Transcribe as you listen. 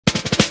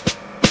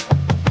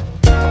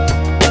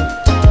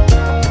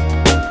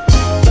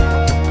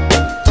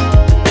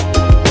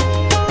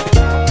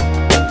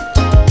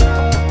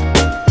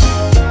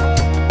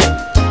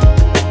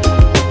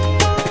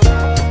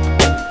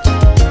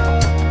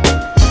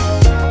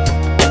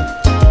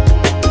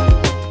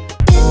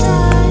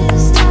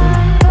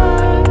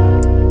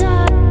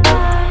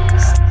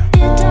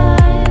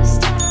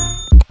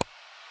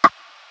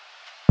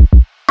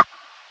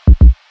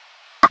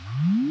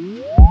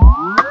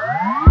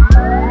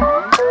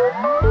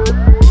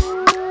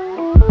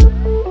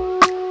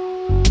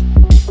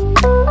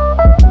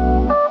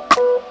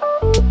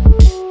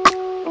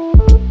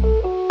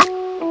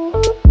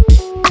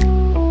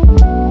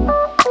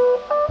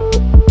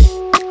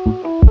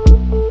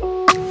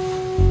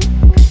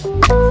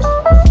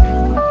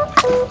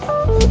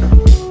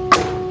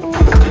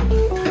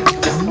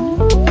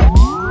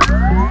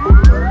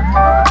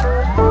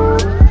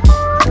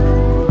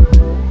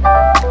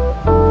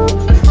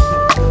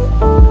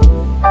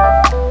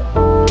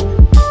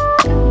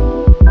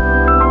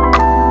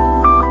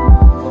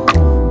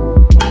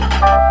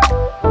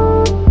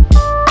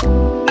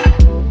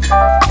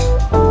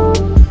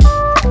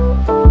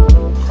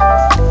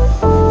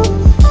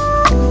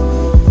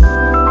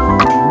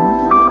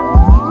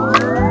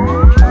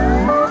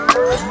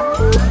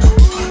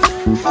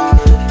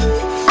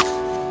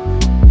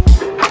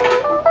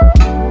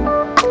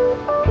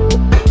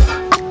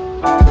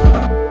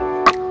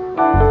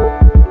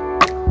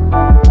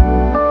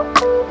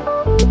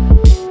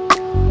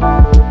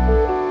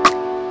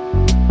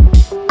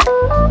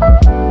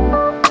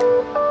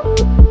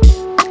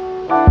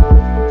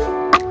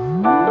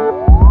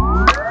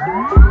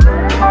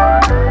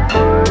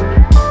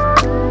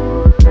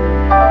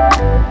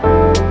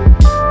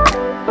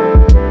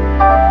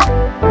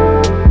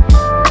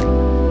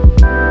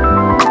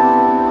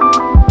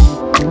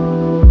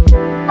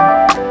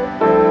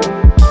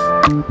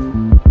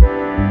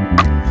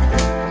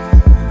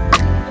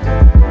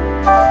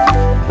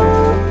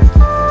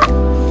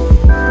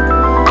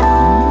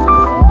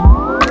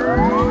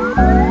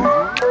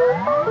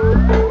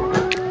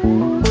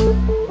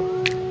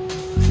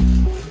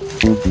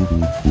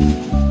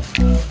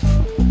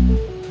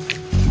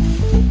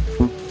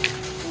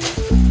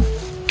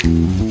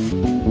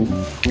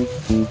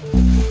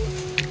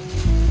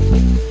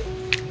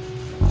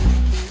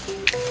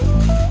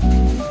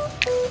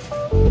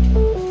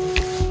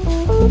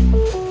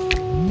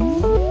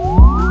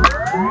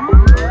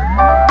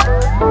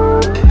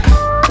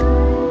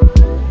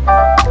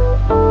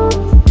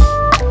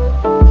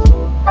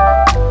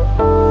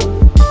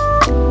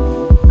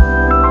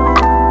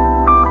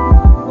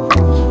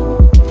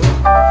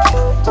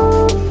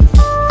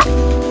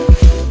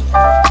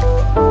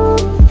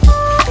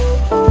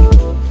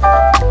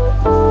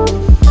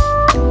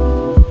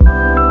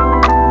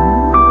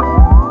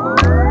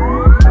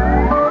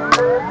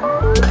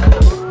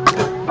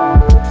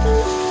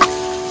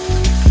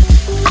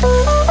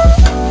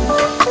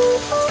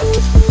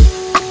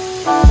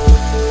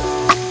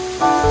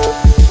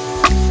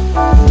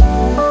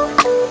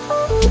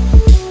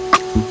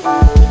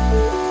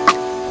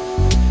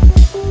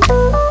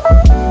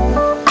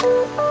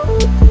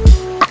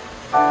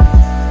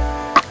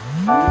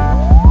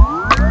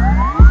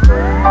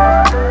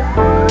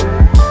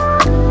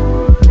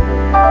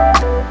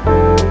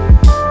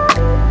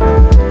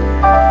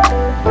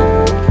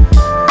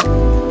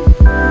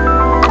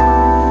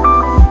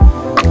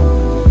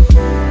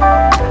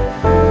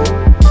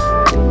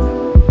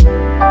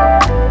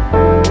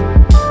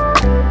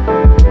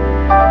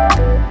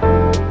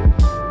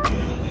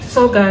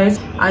So guys,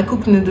 I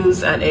cook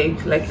noodles and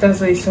egg, like that's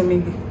what you saw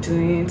me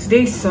doing.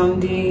 Today is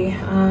Sunday.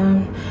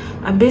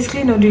 I'm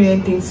basically not doing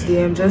anything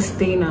today. I'm just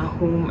staying at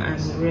home and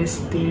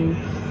resting,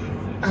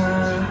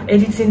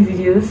 editing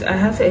videos. I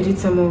have to edit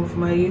some of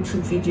my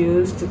YouTube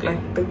videos, to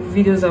like the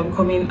videos I'm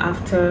coming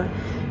after,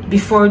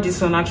 before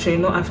this one actually,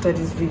 not after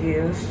this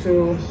video.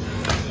 So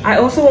I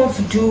also want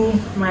to do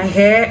my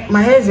hair.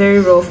 My hair is very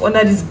rough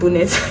under this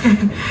bonnet.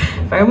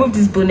 If I remove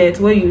this bonnet,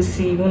 what you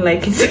see, you won't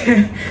like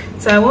it.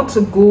 So I want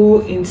to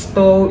go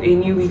install a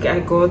new wig I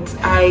got.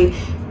 I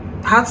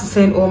had to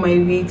send all my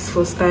wigs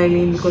for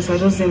styling because I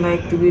just didn't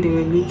like the way they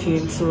were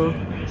looking, so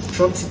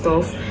dropped it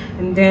off.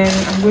 And then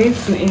I'm going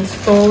to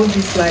install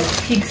this like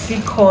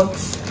pixie cut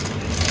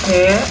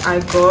hair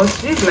I got.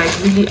 This is like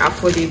really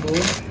affordable.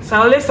 So I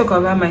always talk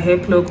about my hair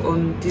plug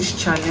on this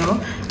channel,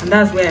 and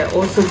that's where I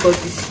also got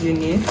this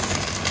unit.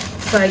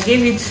 So I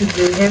gave it to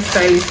the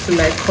hairstylist to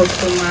like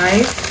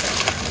customize,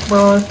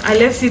 but I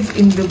left it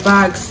in the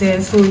bag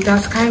since, so it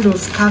has kind of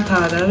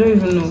scattered. I don't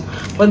even know,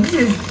 but this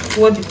is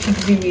what the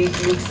pixie wig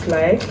looks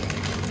like.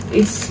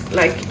 It's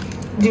like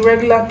the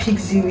regular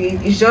pixie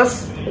wig, it's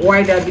just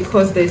wider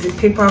because there's a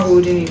paper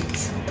holding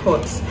it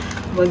taut,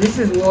 but this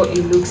is what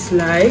it looks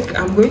like.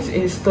 I'm going to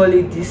install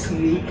it this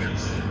week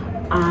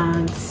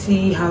and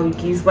see how it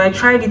gives. But I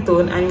tried it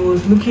on and it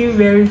was looking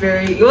very,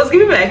 it was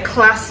giving me like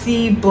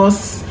classy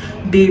boss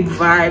babe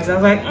vibes. I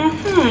was like,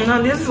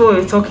 now this is what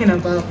we're talking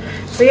about.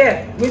 So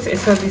yeah, I'm going to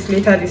install this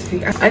later this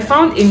week. I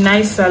found a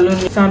nice salon,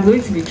 so I'm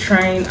going to be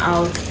trying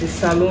out the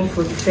salon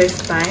for the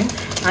first time,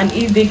 and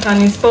if they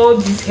can install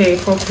this hair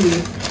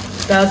properly,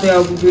 that's where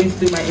I'll be going to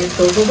do my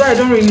installs. Although I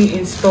don't really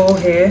install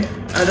hair,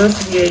 I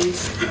just wear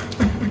it.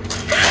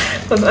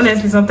 Because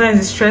honestly sometimes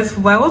it's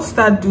stressful. But I want to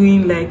start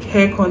doing like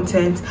hair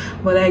content,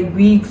 but like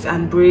wigs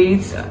and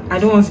braids. I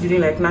don't want to be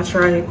doing like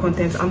natural hair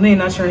content. I'm not a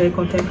natural hair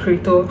content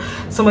creator.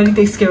 Somebody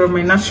takes care of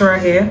my natural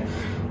hair.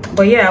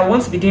 But yeah, I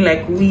want to be doing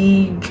like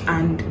wig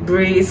and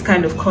braids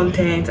kind of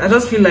content. I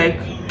just feel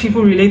like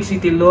people relate to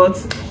it a lot.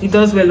 It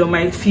does well on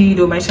my feed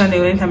or my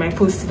channel. Anytime I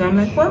post it, I'm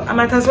like, well, I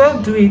might as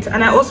well do it.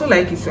 And I also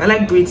like it. So I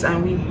like braids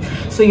and wig.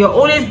 So you're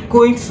always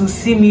going to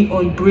see me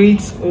on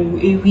braids or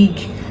a wig.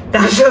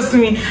 That's just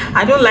me.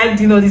 I don't like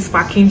doing all this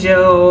packing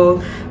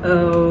gel.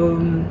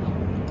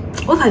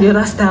 What are the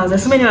other styles?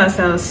 There's so many other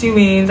styles.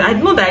 Sewings. I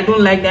know that I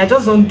don't like them. I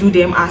just don't do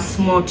them as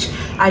much.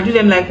 I do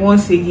them like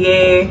once a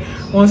year,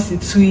 once in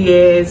 2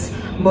 years.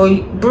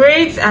 But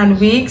braids and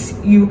wigs,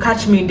 you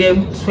catch me in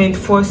them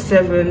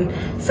 24/7.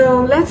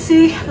 So let's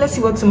see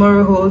what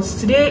tomorrow holds.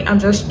 Today I'm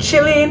just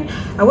chilling.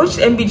 I watched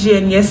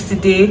MBGN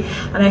yesterday,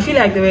 and I feel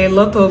like there were a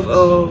lot of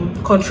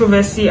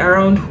controversy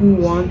around who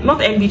won.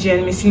 Not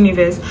MBGN, Miss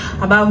Universe,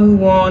 about who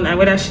won and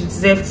whether she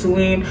deserved to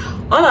win.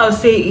 All I'll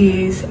say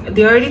is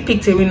they already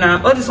picked a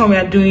winner. All this one we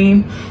are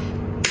doing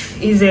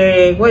is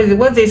a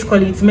what they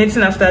call it,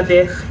 medicine after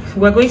death.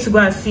 We're going to go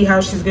and see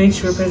how she's going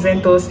to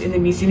represent us in the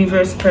Miss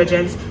Universe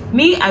pageant.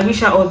 Me, I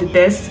wish her all the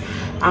best,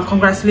 and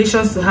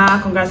congratulations to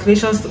her,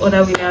 congratulations to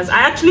other winners.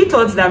 I actually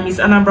thought that Miss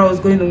Anambra was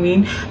going to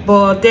win,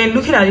 but then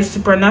looking at this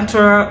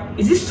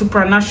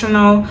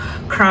supranational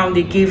crown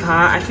they gave her,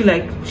 I feel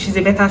like she's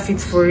a better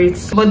fit for it.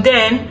 But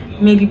then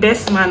maybe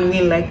best man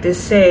win, like they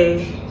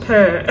say.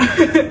 Her.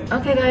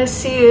 Okay guys,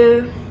 see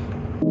you.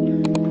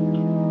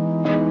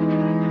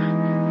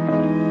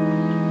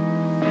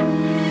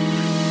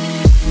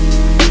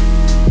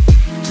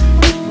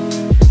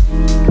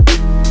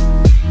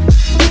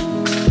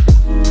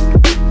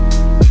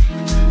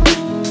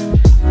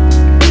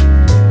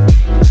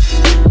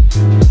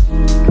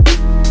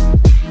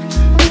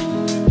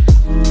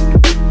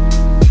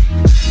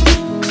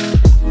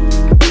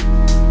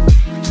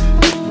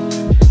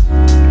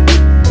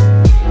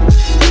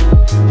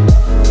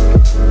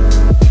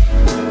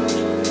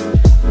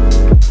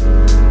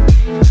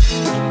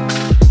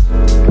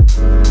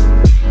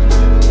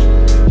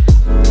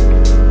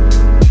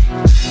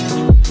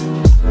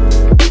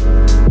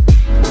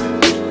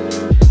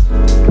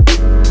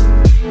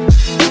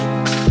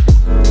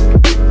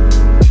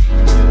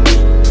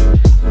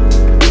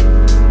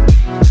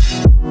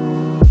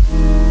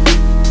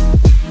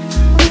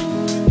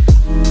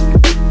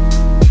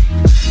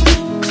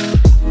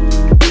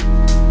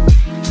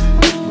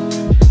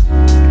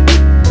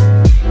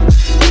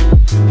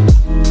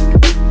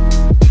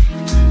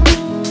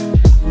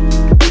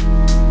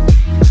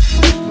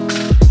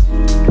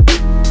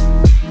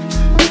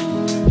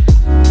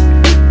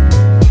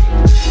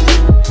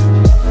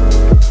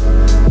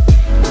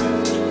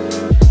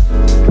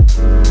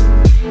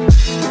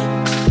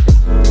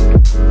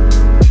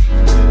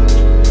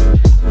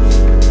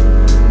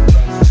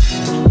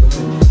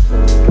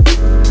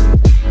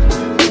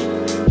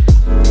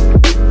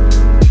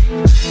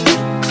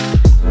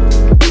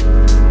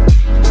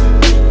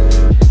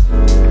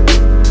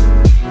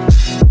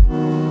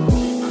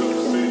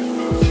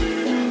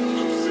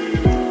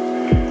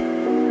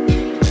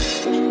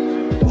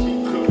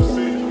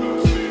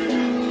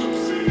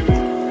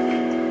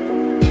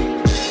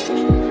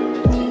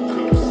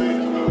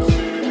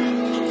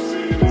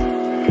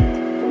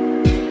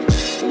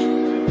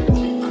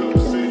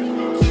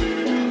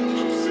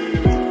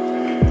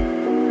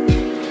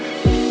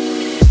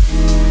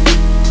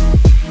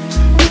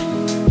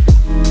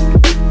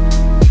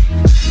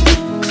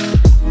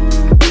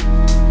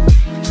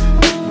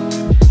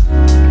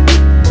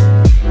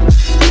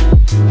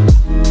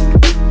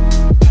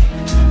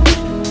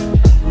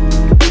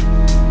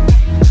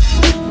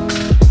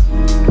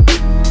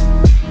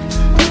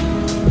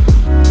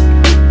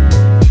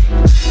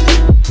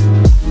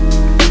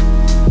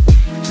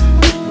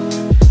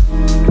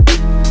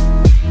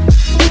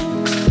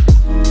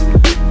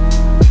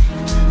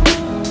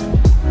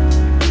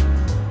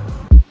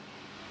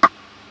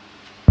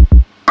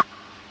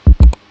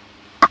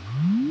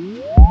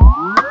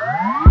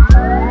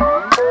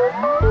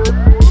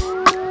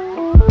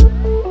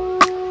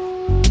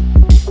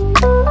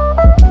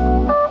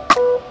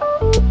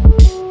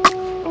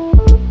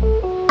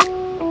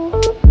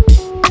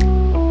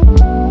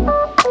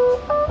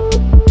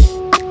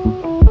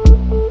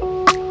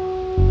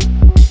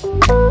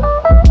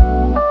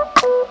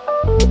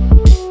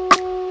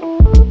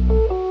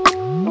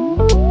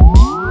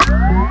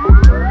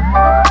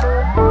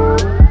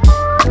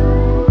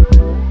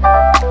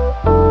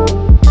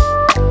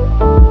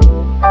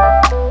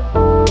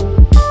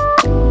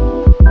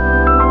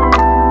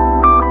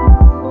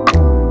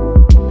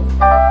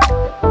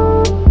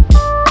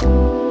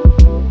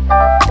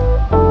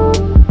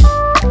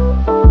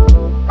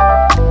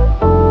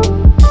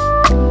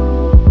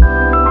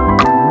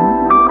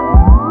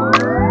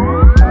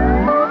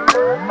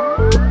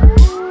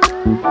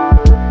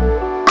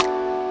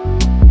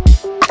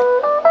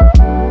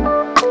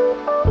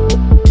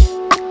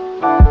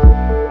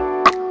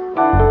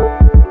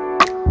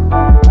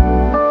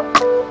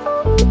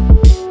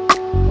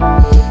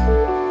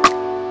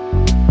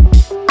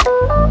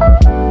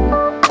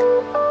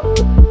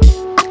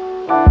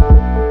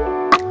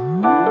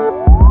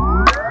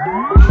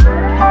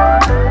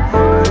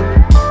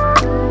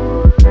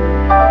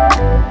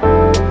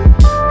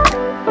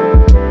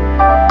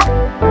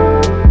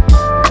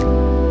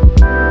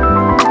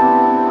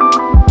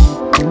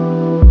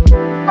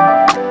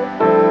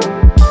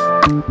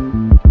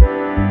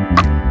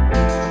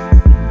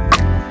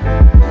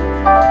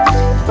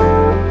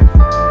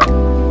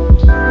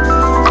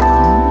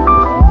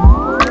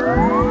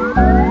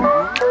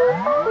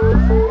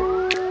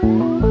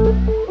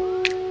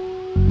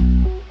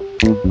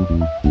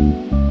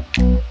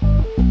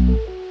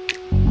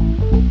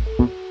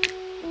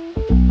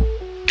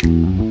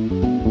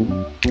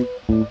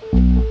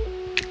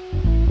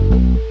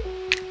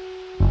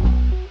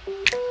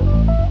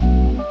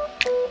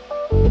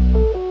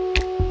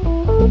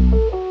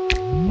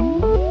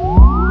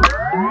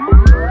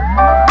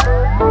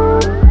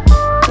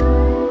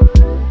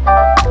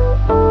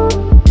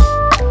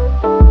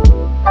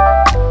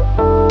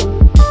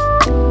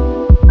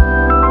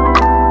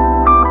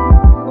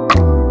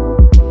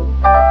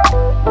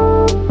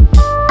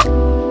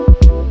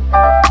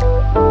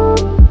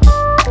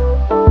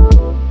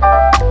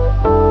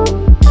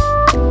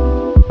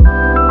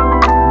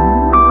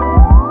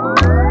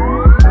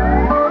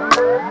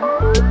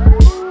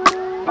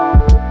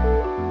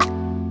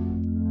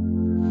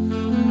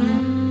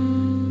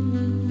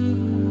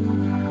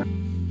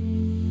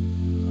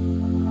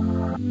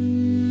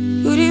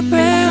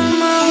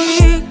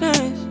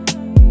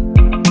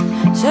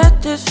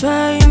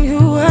 trying you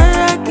and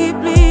I keep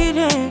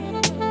bleeding.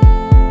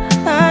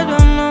 I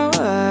don't know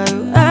why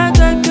you act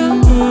like you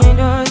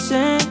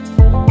innocent.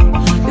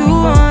 You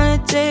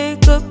wanna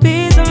take a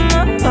piece of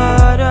my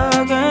heart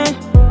again.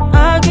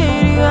 I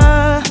get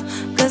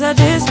it, cause I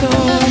just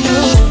don't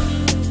know.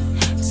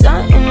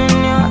 Something in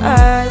your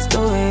eyes,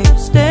 the way you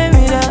stare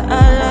me that I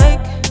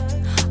like.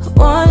 I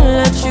wanna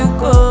let you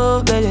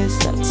go, but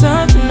it's like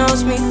something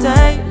holds me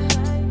tight.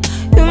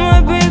 You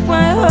might break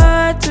my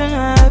heart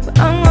tonight, but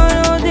I'm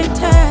gonna hold it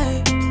tight.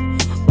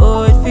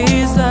 Oh, it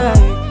feels like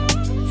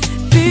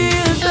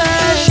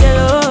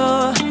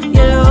yellow,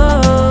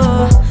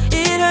 yellow.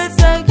 It hurts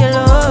like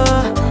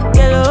yellow,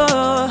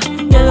 yellow,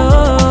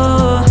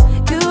 yellow.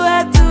 You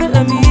have to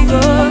let me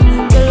go.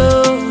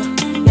 Yellow,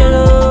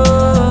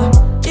 yellow.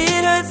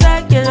 It hurts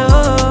like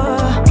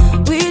yellow.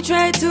 We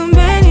tried too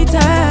many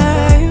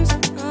times.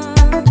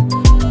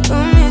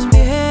 You're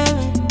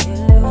misbehaving.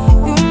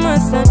 You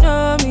must not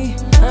know me.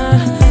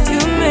 You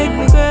make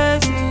me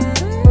crazy,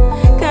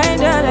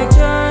 kinda like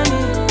Johnny.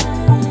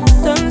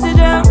 Don't sit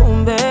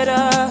down,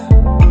 better,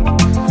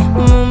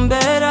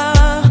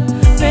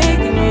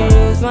 making me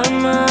lose my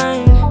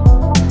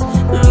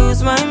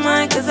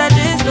mind, cause I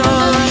just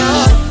don't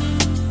know.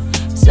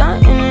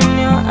 Something in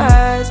your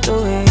eyes, the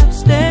way you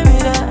stare me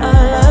that I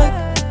like.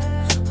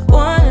 I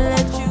wanna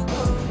let you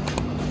go.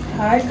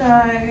 Hi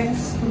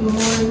guys, good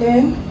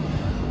morning.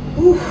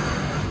 Ooh.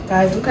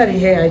 Guys, look at the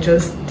hair I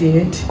just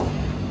did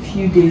a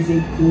few days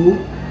ago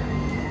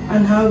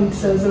and how it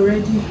has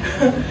already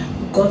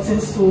gotten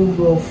so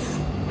rough.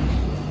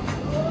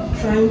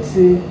 Trying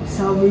to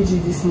salvage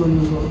it this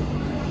morning, but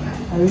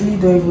I really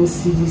don't even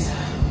see this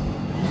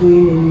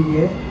going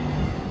anywhere.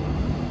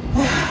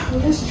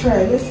 Let's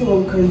try. Let's see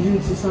what we can do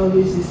to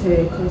salvage this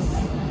hair, because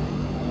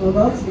I'm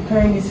about to be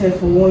carrying this hair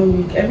for 1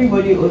 week.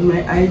 Everybody on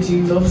my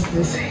IG loves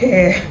this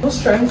hair.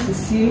 Just trying to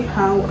see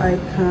how I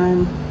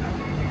can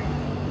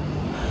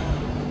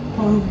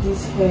pump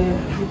this hair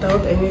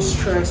without any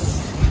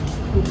stress.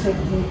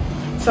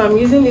 So I'm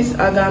using this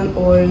argan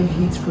oil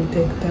heat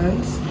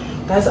protectant.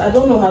 Guys, I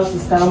don't know how to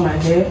style my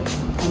hair.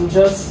 I'm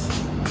just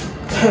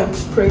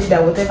praying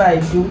that whatever I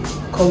do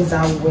comes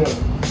out well.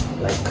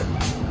 Like,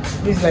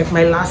 this is like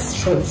my last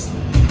choice.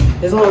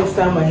 There's no one to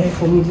style my hair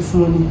for me this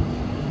morning.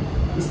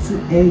 It's too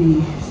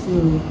early, so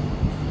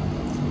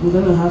I'm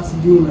gonna have to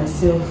do it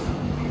myself.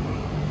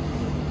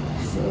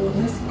 So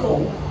let's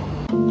go.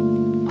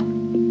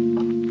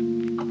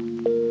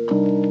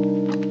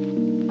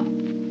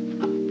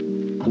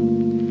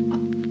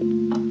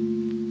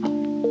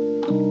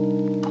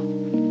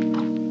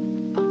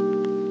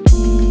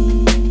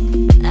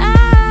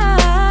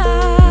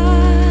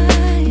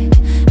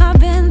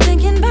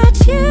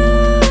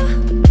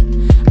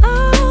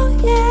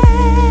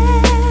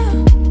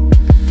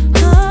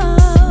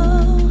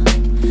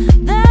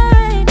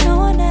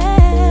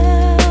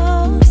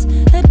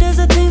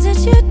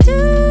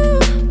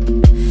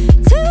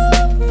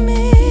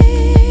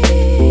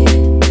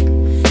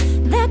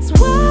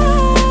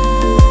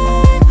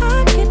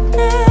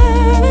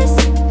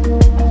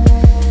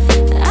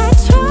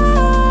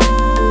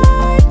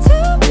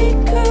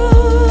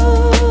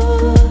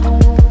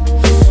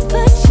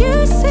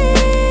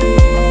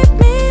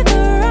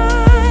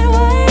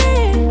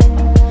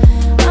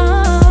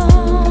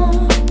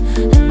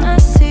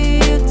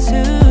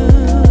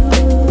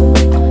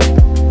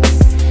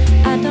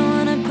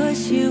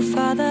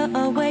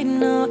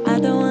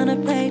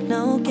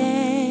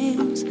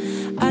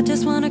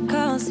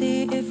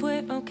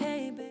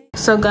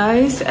 So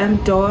guys, I'm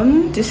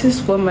done. This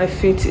is what my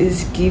fit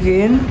is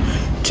giving.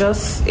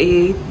 Just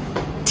a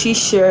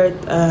t-shirt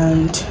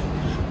and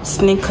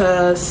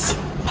sneakers,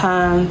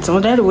 pants. I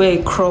wanted to wear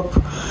a crop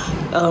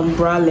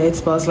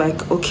bralette, but I was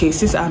like, okay,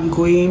 since I'm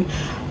going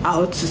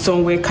out to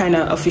somewhere kind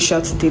of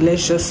official today,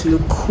 let's just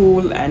look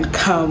cool and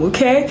calm.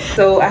 Okay,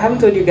 so I haven't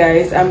told you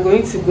guys, I'm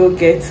going to go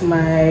get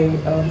my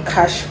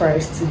cash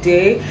prize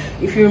today.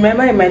 If you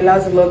remember in my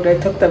last vlog, I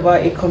talked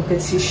about a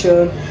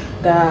competition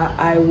that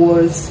I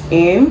was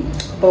in,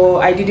 but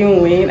I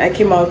didn't win. I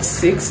came out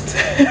 6th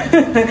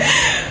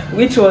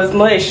which was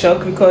not a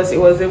shock because it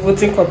was a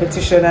voting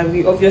competition and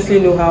we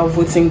obviously know how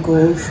voting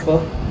goes,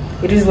 but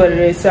it is what it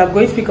is. So I'm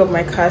going to pick up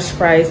my cash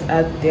prize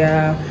at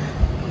their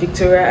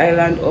Victoria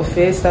Island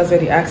office. That's where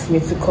they asked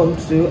me to come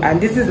to, and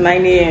this is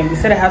 9 a.m. They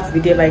said I have to be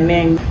there by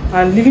 9.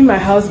 I'm leaving my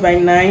house by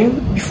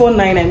 9. Before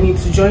 9 I mean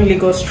to join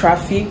Lagos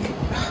traffic.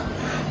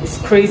 It's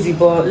crazy,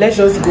 but let's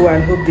just go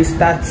and hope they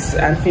start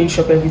and finish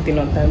up everything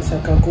on time so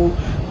I can go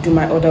do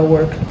my other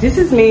work. This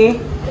is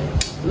me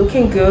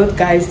looking good,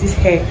 guys. This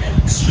hair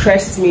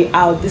stressed me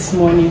out this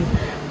morning,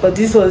 but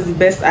this was the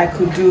best I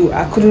could do.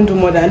 I couldn't do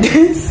more than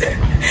this.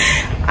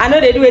 I know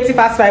they do 80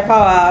 past my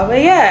power,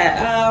 but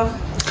yeah,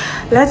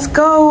 let's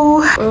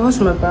go. Where's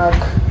my bag?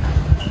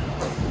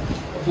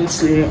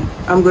 Obviously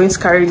I'm going to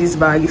carry this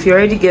bag. If you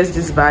already guessed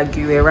this bag,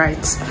 you were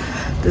right.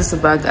 This is the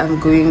bag I'm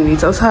going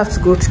with. I also have to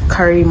go to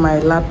carry my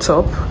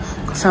laptop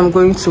because I'm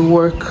going to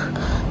work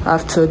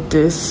after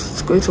this.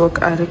 It's going to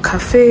work at a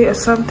cafe or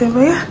something, but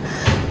yeah,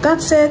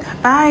 that's it.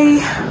 Bye.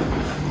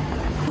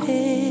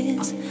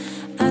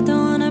 I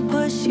don't wanna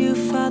push you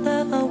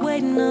farther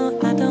away, no.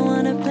 I don't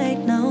wanna play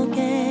no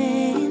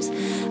games.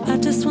 I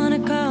just wanna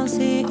call,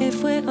 see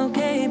if we're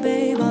okay,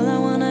 babe. All I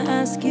wanna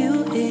ask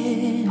you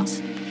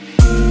is,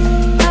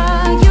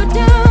 are you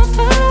down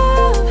for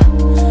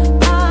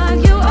love? Are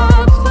you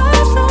up for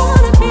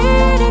someone to be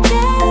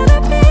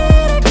together, be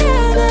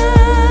together?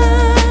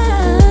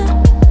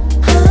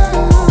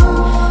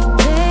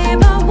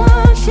 Babe, I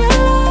want your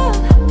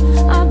love.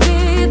 I'll be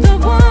the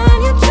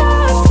one you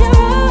trust. You're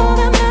all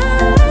that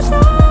matters,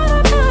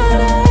 all that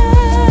matters.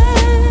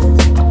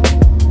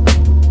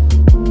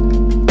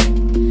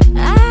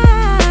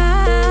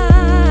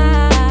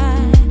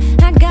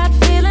 I got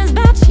feelings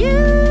about you.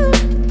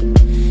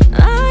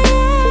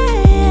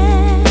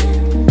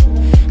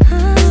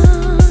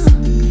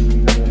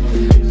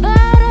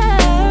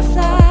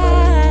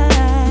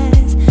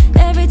 Butterflies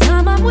every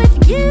time I'm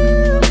with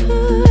you.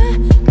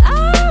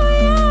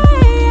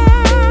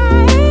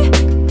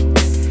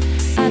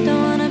 I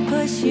don't wanna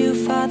push you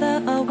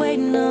farther away,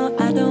 no.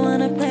 I don't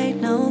wanna play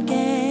no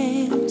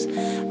games.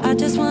 I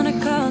just wanna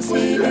call,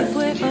 see if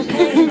we're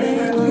okay,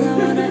 babe. All I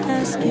wanna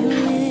ask you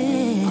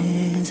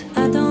is,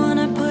 I don't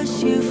wanna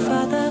push you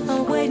farther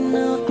away,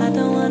 no. I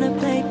don't wanna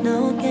play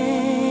no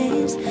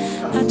games.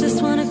 I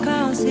just wanna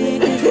call, see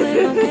if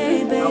we're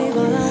okay, babe. All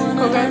I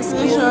wanna ask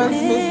you is,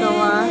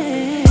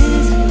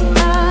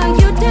 are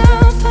you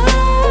down for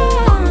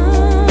love?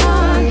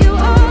 Are you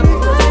up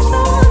for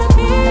someone to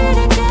be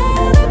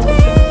together, be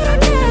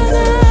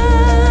together?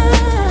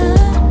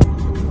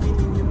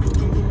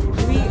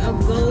 We are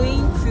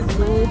going to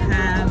go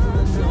have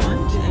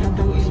lunch and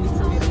do a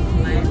little bit of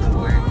light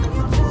work.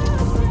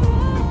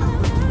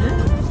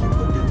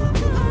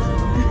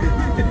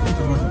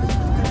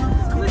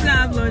 We're gonna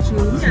have lunch.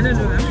 I don't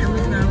know. I'm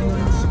going to have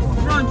lunch.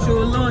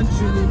 Lunch.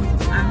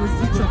 I will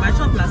see chop. I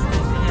chop last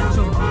night. Yeah,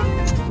 chop.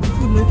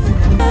 Food no too.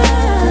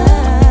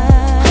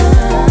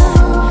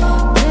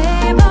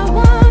 Babe, I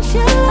want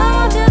your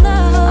love, your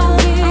love. I'll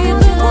be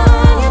the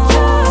one you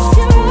trust.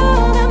 You're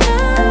all that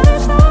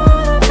matters,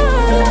 all that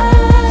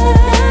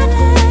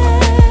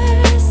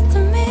matters to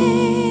me.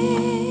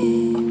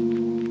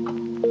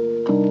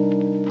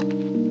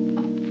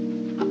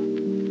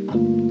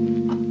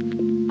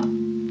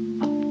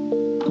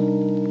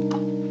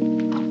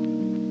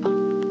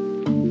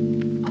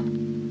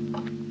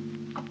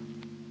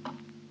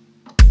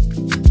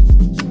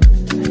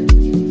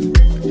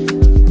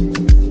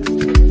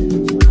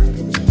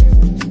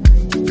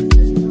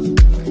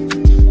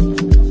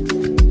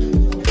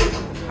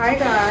 Hi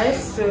guys,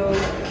 so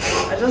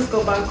I just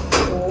got back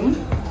home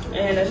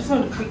and I just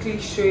want to quickly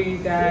show you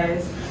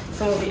guys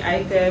some of the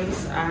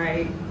items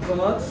I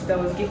got that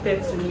was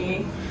gifted to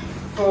me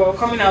for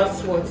coming out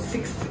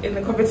sixth in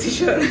the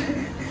competition.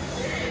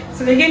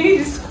 So they gave me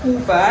this cool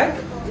bag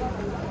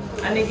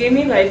and they gave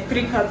me like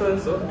 3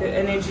 cartons of the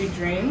energy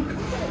drink.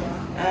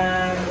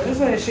 I just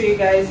want to show you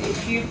guys a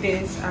few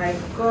things I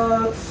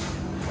got,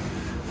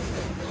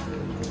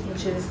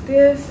 which is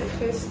this, a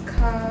face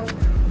cap,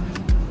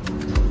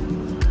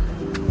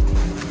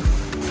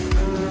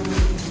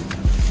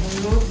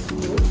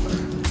 notebook,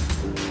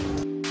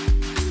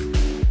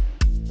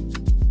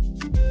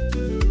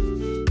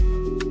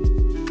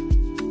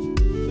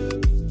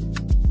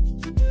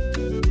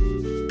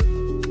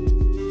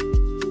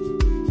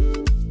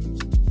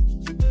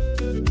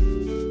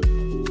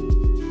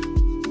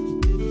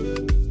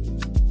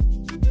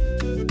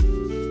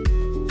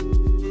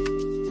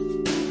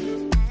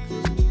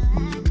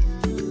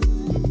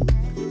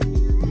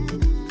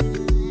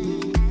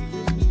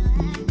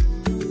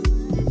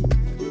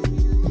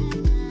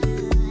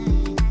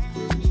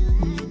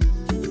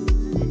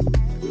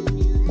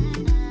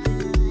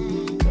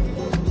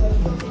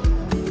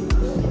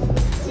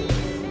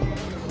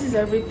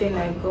 everything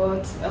I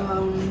got.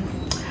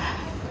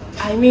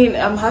 I mean,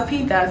 I'm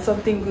happy that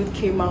something good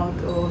came out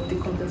of the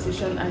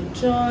competition I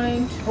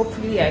joined.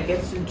 Hopefully I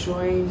get to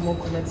join more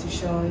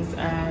competitions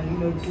and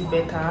do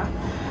better.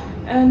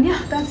 And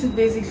yeah, that's it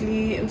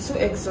basically. I'm so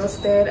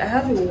exhausted. I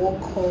have a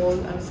work call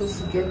I'm supposed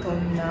to get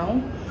on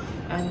now,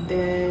 and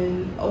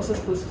then also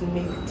supposed to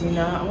make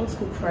dinner. I want to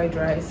cook fried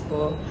rice,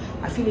 but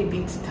I feel a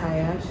bit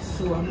tired,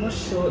 so I'm not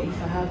sure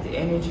if I have the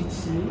energy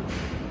to.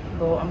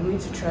 But I'm going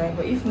to try.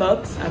 But if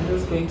not, I'm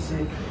just going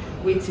to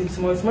wait till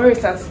tomorrow. Tomorrow is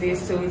Saturday,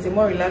 so it's a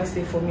more relaxed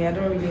day for me. I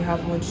don't really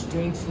have much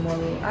doing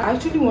tomorrow. I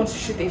actually want to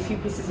shoot a few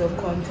pieces of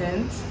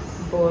content,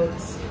 but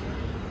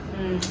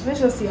let's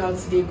just see how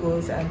today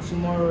goes and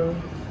tomorrow.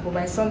 But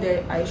by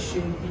Sunday I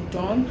should be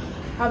done.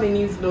 I have a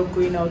new vlog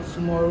going out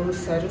tomorrow,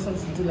 so I just want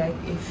to do like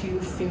a few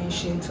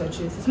finishing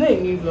touches. It's not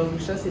a new vlog,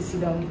 it's just a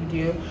sit down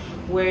video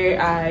where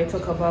I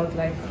talk about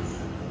like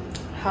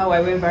how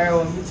I went viral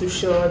on YouTube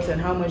Shorts and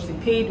how much they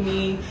paid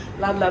me,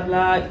 blah blah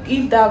blah.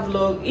 If that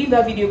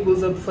video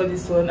goes up before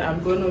this one,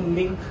 I'm gonna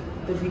link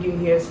the video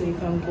here so you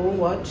can go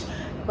watch.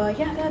 But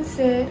yeah, that's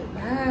it.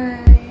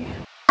 Bye.